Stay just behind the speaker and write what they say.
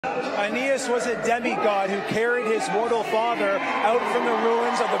Aeneas was a demigod who carried his mortal father out from the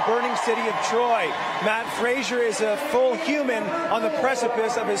ruins of the burning city of Troy. Matt Fraser is a full human on the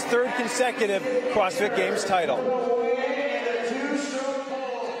precipice of his third consecutive CrossFit Games title.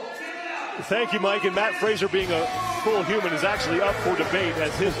 Thank you, Mike. And Matt Fraser being a full human is actually up for debate,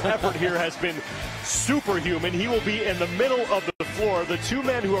 as his effort here has been superhuman. He will be in the middle of the floor. The two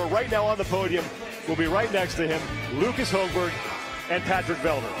men who are right now on the podium will be right next to him, Lucas Hogberg and Patrick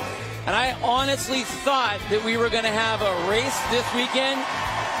Vellner. And I honestly thought that we were going to have a race this weekend.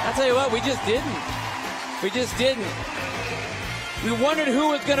 I'll tell you what, we just didn't. We just didn't. We wondered who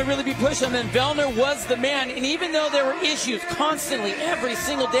was going to really be pushing, and Vellner was the man. And even though there were issues constantly, every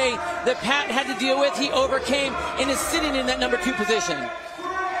single day that Pat had to deal with, he overcame and is sitting in that number 2 position.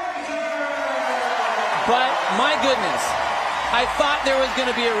 But my goodness, I thought there was going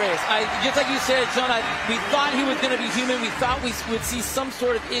to be a race. Just like you said, Sean, we thought he was going to be human. We thought we would see some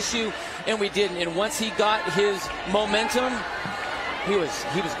sort of issue, and we didn't. And once he got his momentum, he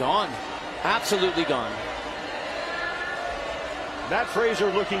was gone. Absolutely gone. Matt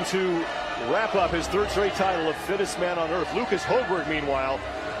Fraser looking to wrap up his third straight title of fittest man on earth. Lucas Hogberg, meanwhile,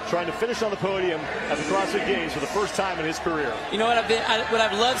 trying to finish on the podium at the CrossFit Games for the first time in his career. You know what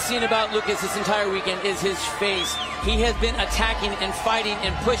I've loved seeing about Lucas this entire weekend is his face. He has been attacking and fighting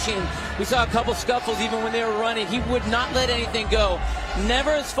and pushing. We saw a couple scuffles even when they were running. He would not let anything go.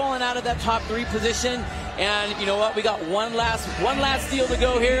 Never has fallen out of that top 3 position. And you know what? We got one last deal to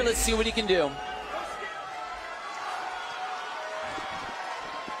go here. Let's see what he can do.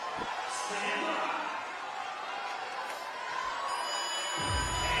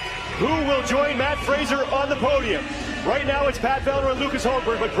 Who will join Matt Fraser on the podium? Right now it's Pat Vellner and Lucas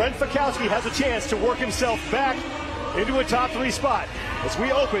Hogberg, but Brent Fikowski has a chance to work himself back into a top 3 spot as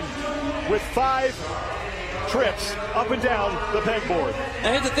we open with 5 trips up and down the pegboard.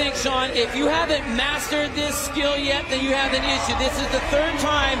 Now here's the thing, Sean, if you haven't mastered this skill yet, then you have an issue. This is the 3rd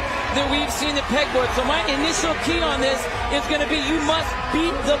time that we've seen the pegboard. So my initial key on this is going to be you must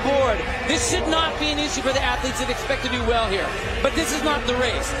beat the board. This should not be an issue for the athletes that expect to do well here. But this is not the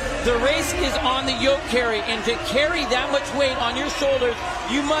race. The race is on the yoke carry, and to carry that much weight on your shoulders,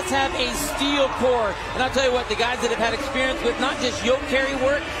 you must have a steel core. And I'll tell you what, the guys that have had experience with not just yoke carry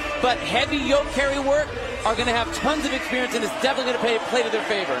work, but heavy yoke carry work are going to have tons of experience, and it's definitely going to play to their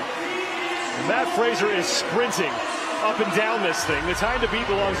favor. Matt Fraser is sprinting up and down this thing. The time to beat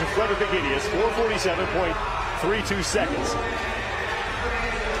belongs to Frederick Agidius, 4:47.32 seconds.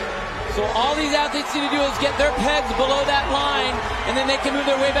 So all these athletes need to do is get their pegs below that line, and then they can move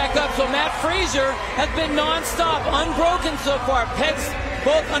their way back up. So Matt Fraser has been nonstop, unbroken so far. Pegs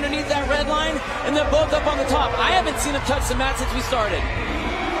both underneath that red line, and they're both up on the top. I haven't seen him touch the mat since we started.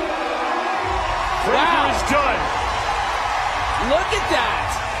 Fraser is done. Look at that.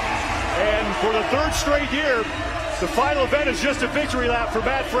 And for the 3rd straight year, the final event is just a victory lap for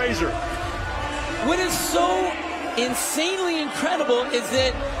Matt Fraser. What is so insanely incredible is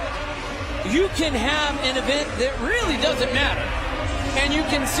that you can have an event that really doesn't matter. And you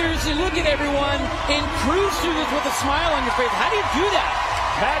can seriously look at everyone and cruise through this with a smile on your face. How do you do that?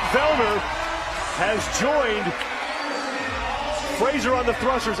 Pat Vellner has joined Fraser on the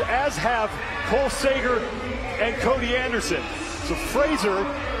thrusters, as have Cole Sager and Cody Anderson. So Fraser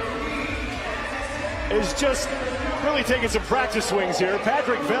is just really taking some practice swings here.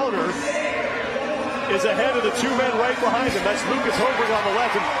 Patrick Vellner is ahead of the 2 men right behind him. That's Lucas Hogberg on the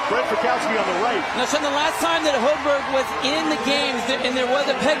left and Brent Fikowski on the right. Now, Sean, the last time that Hogberg was in the games and there was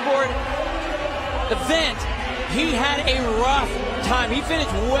a pegboard event, he had a rough time. He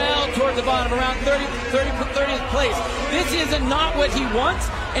finished well towards the bottom, around 30th place. This is not what he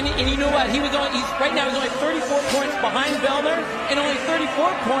wants, and you know what? Right now he's only 34 points behind Vellner and only 34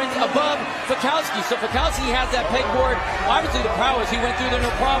 points above Fikowski. So Fikowski has that pegboard. Obviously the prowess, he went through there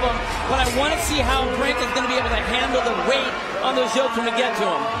no problem, but I want to see how Brent is going to be able to handle the weight on those yokes when we get to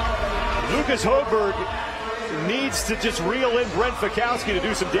him. Lucas Hogberg needs to just reel in Brent Fikowski to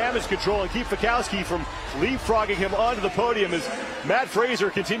do some damage control and keep Fikowski from leapfrogging him onto the podium as Matt Fraser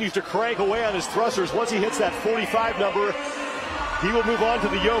continues to crank away on his thrusters. Once he hits that 45 number, he will move on to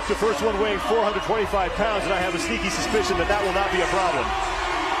the yoke, the first one weighing 425 pounds, and I have a sneaky suspicion that that will not be a problem.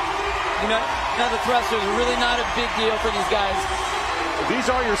 You know, now the thrusters are really not a big deal for these guys.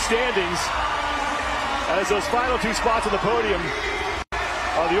 These are your standings as those final 2 spots on the podium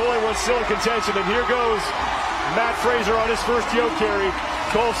are the only ones still in contention, and here goes Matt Fraser on his first yoke carry.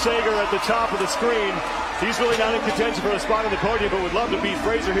 Cole Sager at the top of the screen. He's really not in contention for a spot on the podium, but would love to beat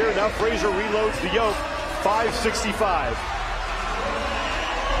Fraser here. Now Fraser reloads the yoke, 565.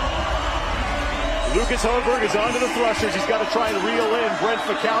 Lucas Holmberg is onto the thrusters. He's got to try and reel in Brent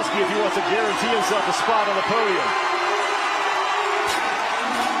Fikowski if he wants to guarantee himself a spot on the podium.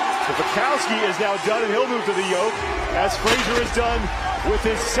 So Fikowski is now done, and he'll move to the yoke, as Fraser is done with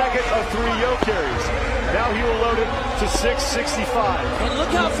his second of 3 yoke carries. Now he will load it to 665. And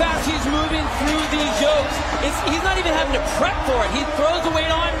look how fast he's moving through these yokes. He's not even having to prep for it. He throws the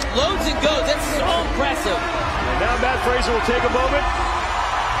weight on, loads and goes. That's so impressive. And now Matt Fraser will take a moment.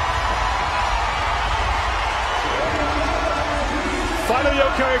 Final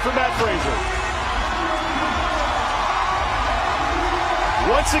yoke carry for Matt Fraser.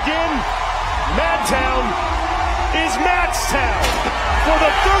 Once again, Madtown is Matt's town. For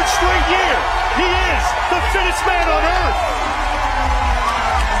the 3rd straight year, he is the fittest man on earth.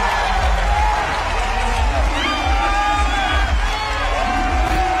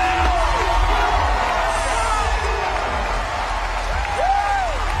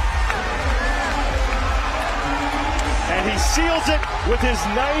 And he seals it with his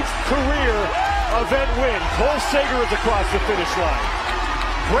 9th career event win. Cole Sager is across the finish line.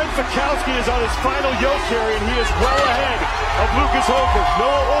 Brent Fikowski is on his final yoke carry, and he is well ahead of Lucas Holmberg.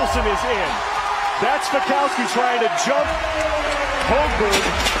 Noah Olsen is in. That's Fikowski trying to jump Holmberg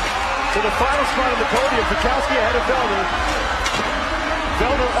to the final spot on the podium. Fikowski ahead of Vellner.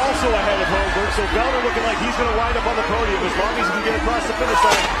 Vellner also ahead of Holmberg, so Vellner looking like he's going to wind up on the podium as long as he can get across the finish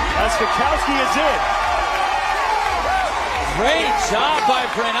line, as Fikowski is in. Great job by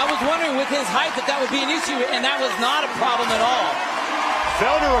Brent. I was wondering with his height that would be an issue, and that was not a problem at all.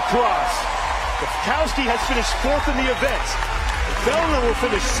 Vellner across. Fikowski has finished 4th in the event. Vellner will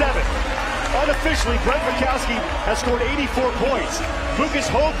finish 7th. Unofficially, Brent Fikowski has scored 84 points. Lucas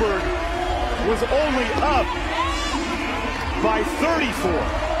Holmberg was only up by 34.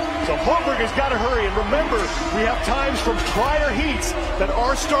 So Holmberg has got to hurry. And remember, we have times from prior heats that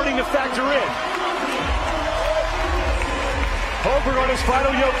are starting to factor in. Holmberg on his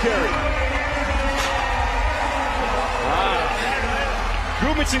final yoke carry.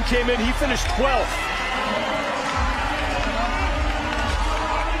 Gudmundsson came in, he finished 12th.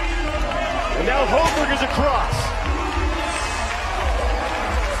 And now Holmberg is across.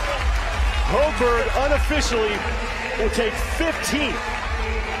 Holmberg unofficially will take 15th.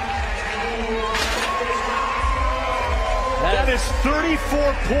 That is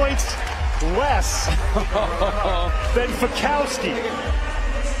 34 points less than Fikowski.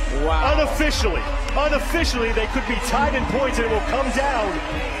 Wow. Unofficially, they could be tied in points, and it will come down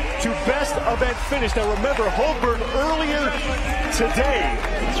to best event finish. Now remember, Holmberg earlier today.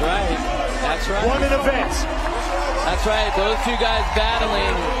 That's right. Won an event. That's right. Those two guys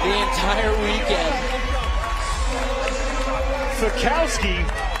battling the entire weekend. Fikowski,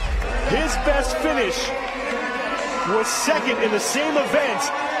 his best finish was 2nd in the same event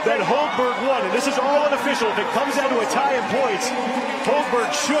that Holmberg won, and this is all unofficial. If it comes down to a tie in points,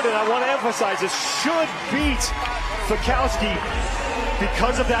 Holmberg should, and I want to emphasize this, should beat Fikowski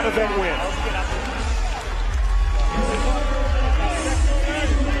because of that event win.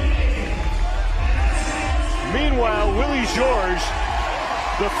 Meanwhile, Willie Georges,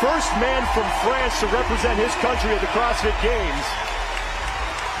 the first man from France to represent his country at the CrossFit Games,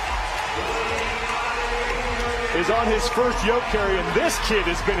 is on his first yoke carry, and this kid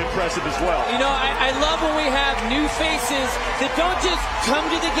has been impressive as well. You know, I love when we have new faces that don't just come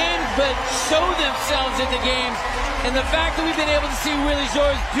to the games, but show themselves at the games. And the fact that we've been able to see Willie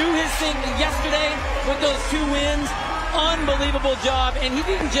Georges do his thing yesterday with those 2 wins, unbelievable job. And he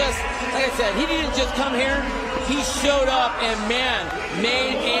didn't just, like I said, he didn't just come here. He showed up and, man,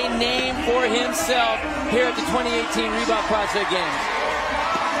 made a name for himself here at the 2018 Reebok CrossFit Games.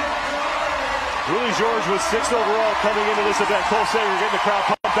 Willie Georges was 6th overall coming into this event. Cole Sager getting the crowd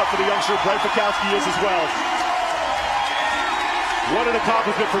pumped up for the youngster. Brent Fikowski is as well. What an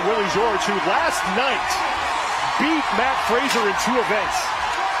accomplishment for Willie Georges, who last night beat Matt Fraser in 2 events.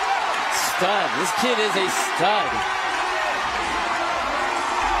 Stud. This kid is a stud.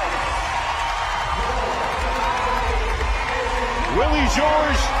 Willie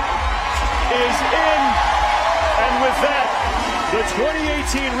Georges is in, and with that, the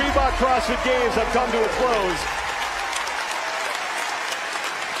 2018 Reebok CrossFit Games have come to a close.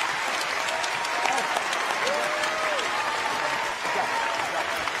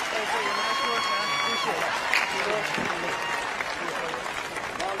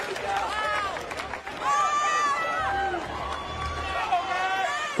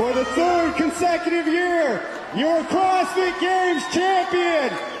 For the 3rd consecutive year, your CrossFit Games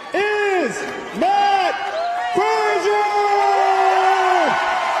champion is Matt Fraser!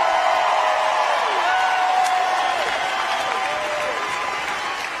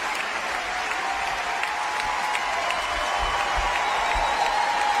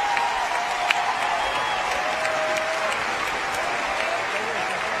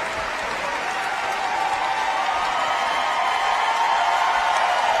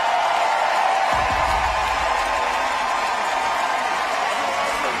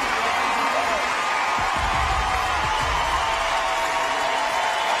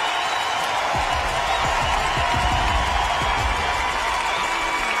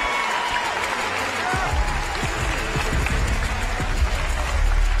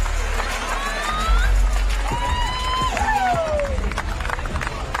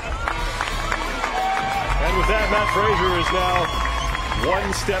 Fraser is now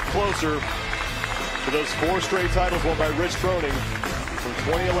one step closer to those 4 straight titles won by Rich Froning from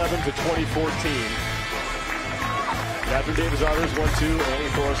 2011 to 2014. Catherine Davis-Otters won 2, Annie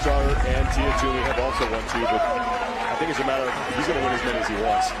Thorstaughter and Tia Toomey have also won 2, but I think it's a matter of he's going to win as many as he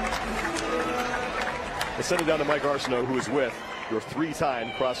wants. Let's send it down to Mike Arsenault, who is with your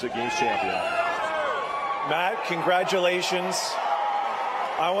 3-time CrossFit Games champion. Matt, congratulations.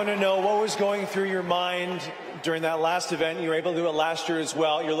 I want to know what was going through your mind during that last event. You were able to do it last year as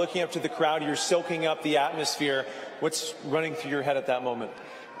well. You're looking up to the crowd. You're soaking up the atmosphere. What's running through your head at that moment?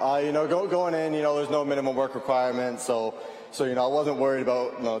 Going in, there's no minimum work requirement. So I wasn't worried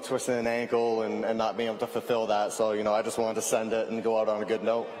about, twisting an ankle and not being able to fulfill that. So, I just wanted to send it and go out on a good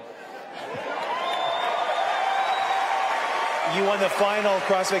note. You won the final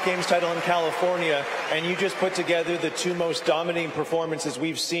CrossFit Games title in California, and you just put together the 2 most dominating performances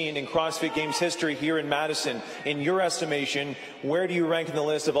we've seen in CrossFit Games history here in Madison. In your estimation, where do you rank in the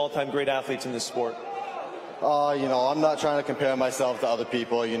list of all-time great athletes in this sport? I'm not trying to compare myself to other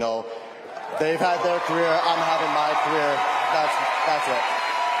people. They've had their career. I'm having my career. That's it.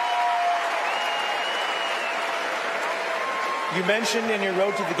 You mentioned in your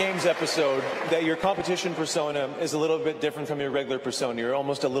Road to the Games episode that your competition persona is a little bit different from your regular persona. You're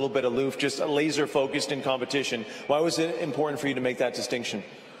almost a little bit aloof, just laser focused in competition. Why was it important for you to make that distinction?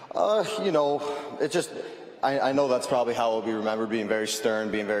 It just, I know that's probably how I'll be remembered, being very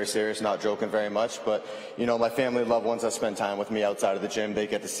stern, being very serious, not joking very much. But, my family and loved ones that spend time with me outside of the gym, they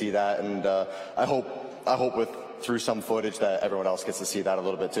get to see that. And I hope through some footage that everyone else gets to see that a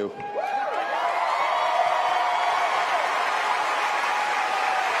little bit too.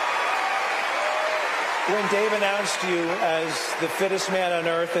 When Dave announced you as the fittest man on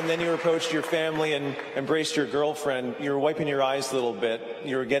earth, and then you approached your family and embraced your girlfriend, you were wiping your eyes a little bit.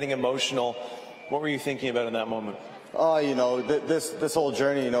 You were getting emotional. What were you thinking about in that moment? This whole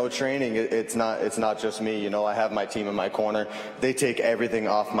journey, training, it's not just me. I have my team in my corner. They take everything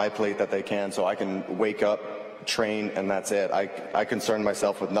off my plate that they can, so I can wake up, train, and that's it. I concern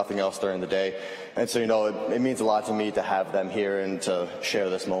myself with nothing else during the day. And so, it means a lot to me to have them here and to share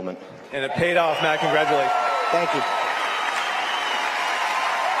this moment. And it paid off, Matt. Congratulations. Thank you.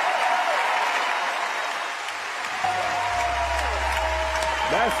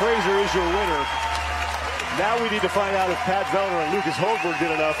 Matt Fraser is your winner. Now we need to find out if Pat Vellner and Lucas Hogberg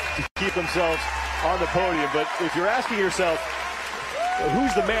did enough to keep themselves on the podium. But if you're asking yourself,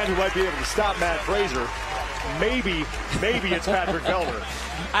 who's the man who might be able to stop Matt Fraser? Maybe it's Patrick Vellner.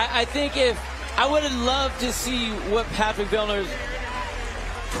 I think I would have loved to see what Patrick Vellner's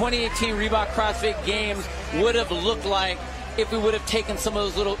 2018 Reebok CrossFit Games would have looked like if we would have taken some of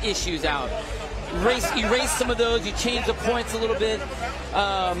those little issues out. Erase some of those. You change the points a little bit.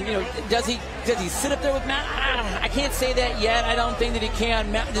 Does he sit up there with Matt? I can't say that yet. I don't think that he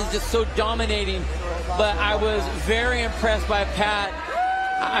can. Matt is just so dominating. But I was very impressed by Pat.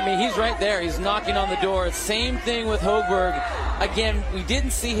 I mean, he's right there. He's knocking on the door. Same thing with Hogberg. Again, we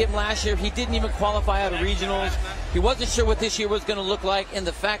didn't see him last year. He didn't even qualify out of regionals. He wasn't sure what this year was going to look like, and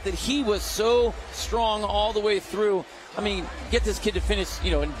the fact that he was so strong all the way through. I mean, get this kid to finish,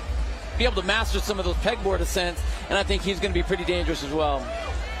 and be able to master some of those pegboard ascents, and I think he's going to be pretty dangerous as well.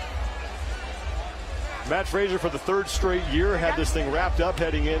 Matt Fraser, for the 3rd straight year, had this thing wrapped up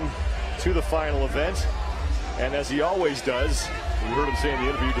heading in to the final event, and as he always does, you heard him say in the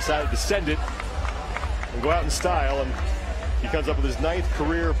interview, decided to send it and go out in style, and he comes up with his 9th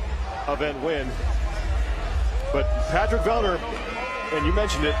career event win. But Patrick Vellner, and you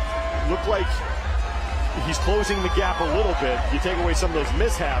mentioned it, looked like he's closing the gap a little bit. You take away some of those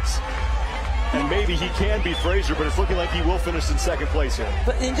mishaps, and maybe he can beat Fraser, but it's looking like he will finish in 2nd place here.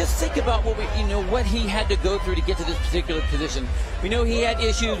 But then just think about what he had to go through to get to this particular position. We know he had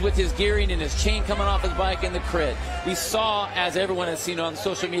issues with his gearing and his chain coming off his bike in the crit. We saw, as everyone has seen on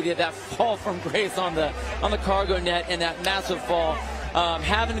social media, that fall from grace on the cargo net and that massive fall.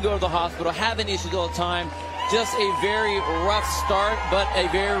 Having to go to the hospital, having issues all the time. Just a very rough start, but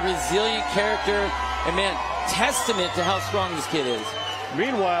a very resilient character. And man, testament to how strong this kid is.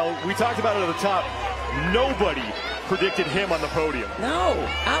 Meanwhile, we talked about it at the top. Nobody predicted him on the podium. No,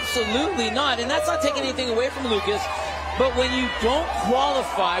 absolutely not. And that's not taking anything away from Lucas. But when you don't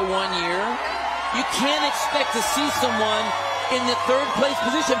qualify one year, you can't expect to see someone in the 3rd place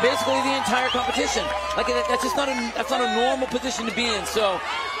position, basically the entire competition. Like that's just not a normal position to be in. So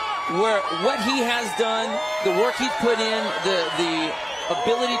what he has done, the work he's put in, the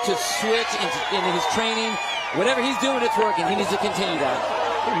ability to switch into his training, whatever he's doing, it's working. He needs to continue that.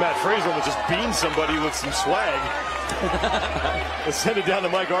 I think Matt Fraser will just beam somebody with some swag. Let's send it down to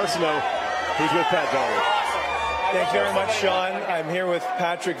Mike Arsenault, who's with Pat Vellner. Thanks very much, Sean. I'm here with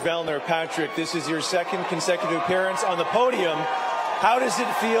Patrick Vellner. Patrick, this is your second consecutive appearance on the podium. How does it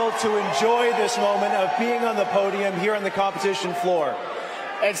feel to enjoy this moment of being on the podium here on the competition floor?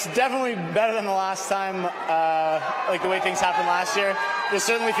 It's definitely better than the last time, like the way things happened last year. This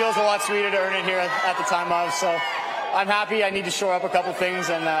certainly feels a lot sweeter to earn it here at the time of, so I'm happy. I need to shore up a couple things,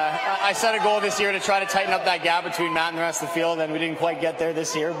 and I set a goal this year to try to tighten up that gap between Matt and the rest of the field, and we didn't quite get there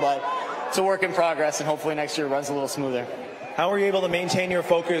this year, but it's a work in progress, and hopefully next year runs a little smoother. How were you able to maintain your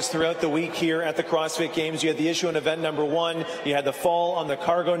focus throughout the week here at the CrossFit Games? You had the issue in event number 1. You had the fall on the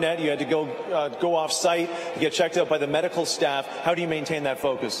cargo net. You had to go off site to get checked out by the medical staff. How do you maintain that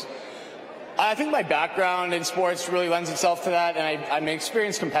focus? I think my background in sports really lends itself to that, and I'm an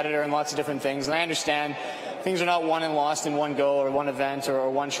experienced competitor in lots of different things, and I understand things are not won and lost in one go or one event or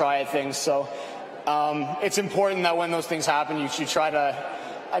one try at things. So it's important that when those things happen, you should try to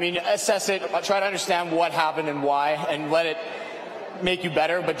assess it, try to understand what happened and why, and let it make you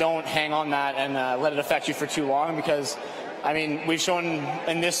better, but don't hang on that and let it affect you for too long, because, we've shown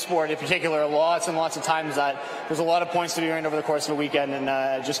in this sport in particular lots and lots of times that there's a lot of points to be earned over the course of a weekend,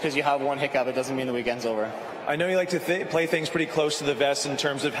 and just because you have one hiccup, it doesn't mean the weekend's over. I know you like to play things pretty close to the vest in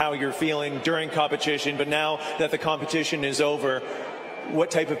terms of how you're feeling during competition, but now that the competition is over,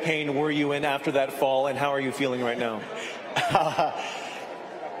 what type of pain were you in after that fall, and how are you feeling right now?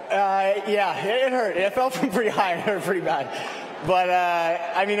 Yeah, it hurt. It felt pretty high. It hurt pretty bad. But,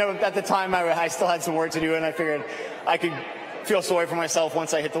 at the time, I still had some work to do, and I figured I could feel sorry for myself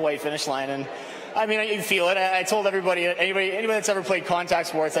once I hit the white finish line. And, you feel it. I told anybody that's ever played contact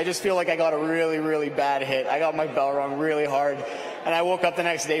sports, I just feel like I got a really, really bad hit. I got my bell rung really hard, and I woke up the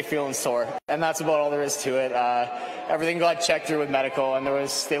next day feeling sore. And that's about all there is to it. Everything got checked through with medical, and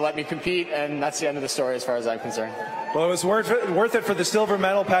they let me compete, and that's the end of the story as far as I'm concerned. Well, it was worth it for the silver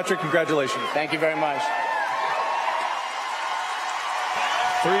medal. Patrick, congratulations. Thank you very much.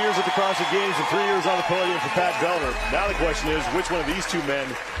 3 years at the CrossFit Games and 3 years on the podium for Pat Vellner. Now the question is, which one of these two men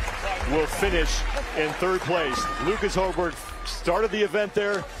will finish in third place? Lucas Hoberg started the event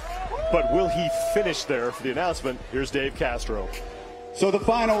there, but will he finish there? For the announcement, here's Dave Castro. So the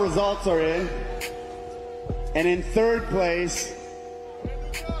final results are in, and in third place,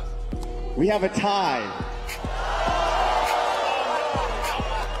 we have a tie.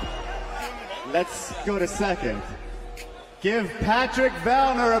 Let's go to second. Give Patrick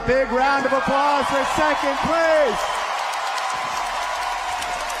Vellner a big round of applause for second place.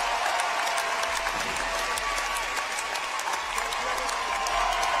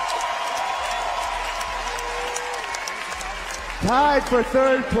 Tied for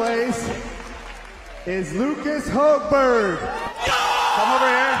third place is Lucas Hoberg. Come over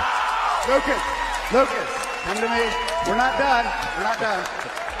here. Lucas, come to me. We're not done.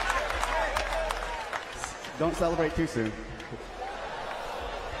 Don't celebrate too soon.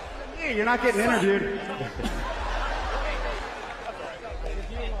 Hey, you're not getting interviewed.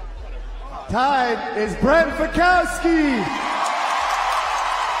 Tied is Brent Fikowski.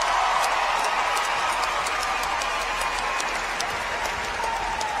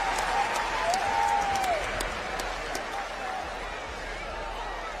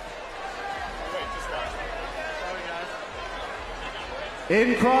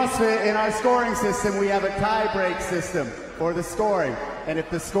 In CrossFit, in our scoring system, we have a tie-break system for the scoring. And if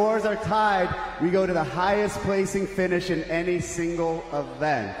the scores are tied, we go to the highest placing finish in any single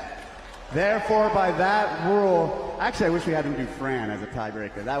event. Therefore, by that rule, actually I wish we had him do Fran as a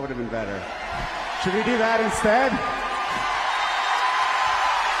tiebreaker. That would have been better. Should we do that instead?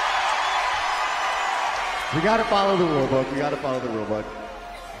 We gotta follow the rule book.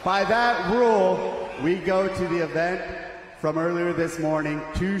 By that rule, we go to the event from earlier this morning,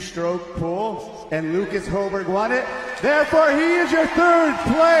 2-stroke pool, and Lucas Hoberg won it. Therefore, he is your third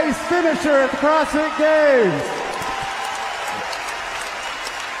place finisher at the CrossFit Games.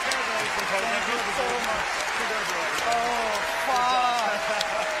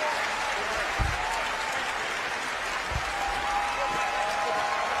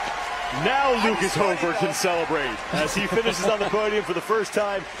 Now Lucas Hoberg can celebrate as he finishes on the podium for the first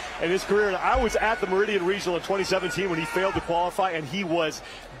time in his career. And I was at the Meridian Regional in 2017 when he failed to qualify, and he was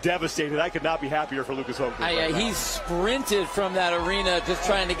devastated. I could not be happier for Lucas Hoberg. He sprinted from that arena just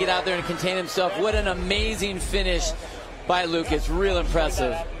trying to get out there and contain himself. What an amazing finish by Lucas. Real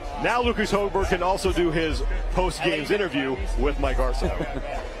impressive. Now Lucas Hoberg can also do his post-games interview with Mike Arceneaux.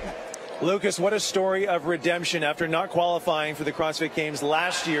 Lucas, what a story of redemption after not qualifying for the CrossFit Games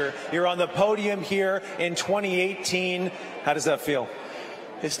last year. You're on the podium here in 2018. How does that feel?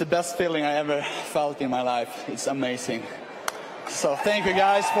 It's the best feeling I ever felt in my life. It's amazing. So thank you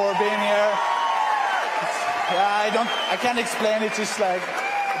guys for being here. I can't explain it. Just like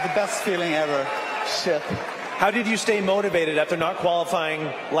the best feeling ever. Shit. How did you stay motivated after not qualifying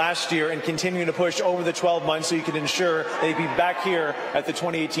last year and continuing to push over the 12 months so you could ensure that you'd be back here at the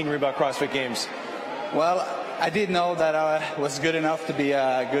 2018 Reebok CrossFit Games? Well, I did know that I was good enough to be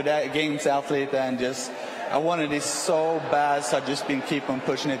a good games athlete, and just I wanted it so bad, so I've just been keep on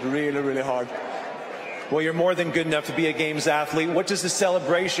pushing it really, really hard. Well, you're more than good enough to be a games athlete. What does the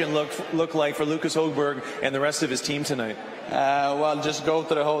celebration look like for Lucas Högberg and the rest of his team tonight? Well, just go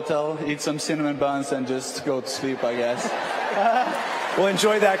to the hotel, eat some cinnamon buns, and just go to sleep, I guess. Well,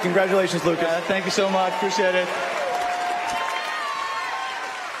 enjoy that. Congratulations, Lucas. Thank you so much. Appreciate it.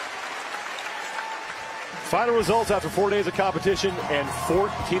 Final results after 4 days of competition and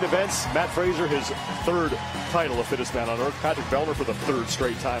 14 events. Matt Fraser, his third title of Fittest Man on Earth. Patrick Vellner for the third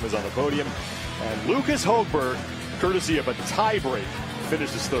straight time is on the podium. And Lucas Högberg, courtesy of a tiebreak,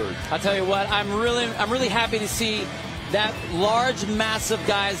 finishes third. I'll tell you what, I'm really happy to see that large mass of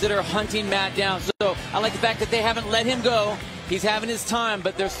guys that are hunting Matt down. So I like the fact that they haven't let him go. He's having his time,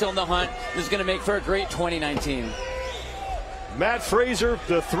 but they're still in the hunt. This is going to make for a great 2019. Matt Fraser,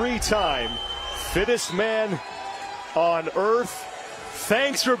 the three-time Fittest Man on Earth.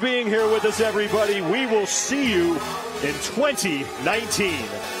 Thanks for being here with us, everybody. We will see you in 2019.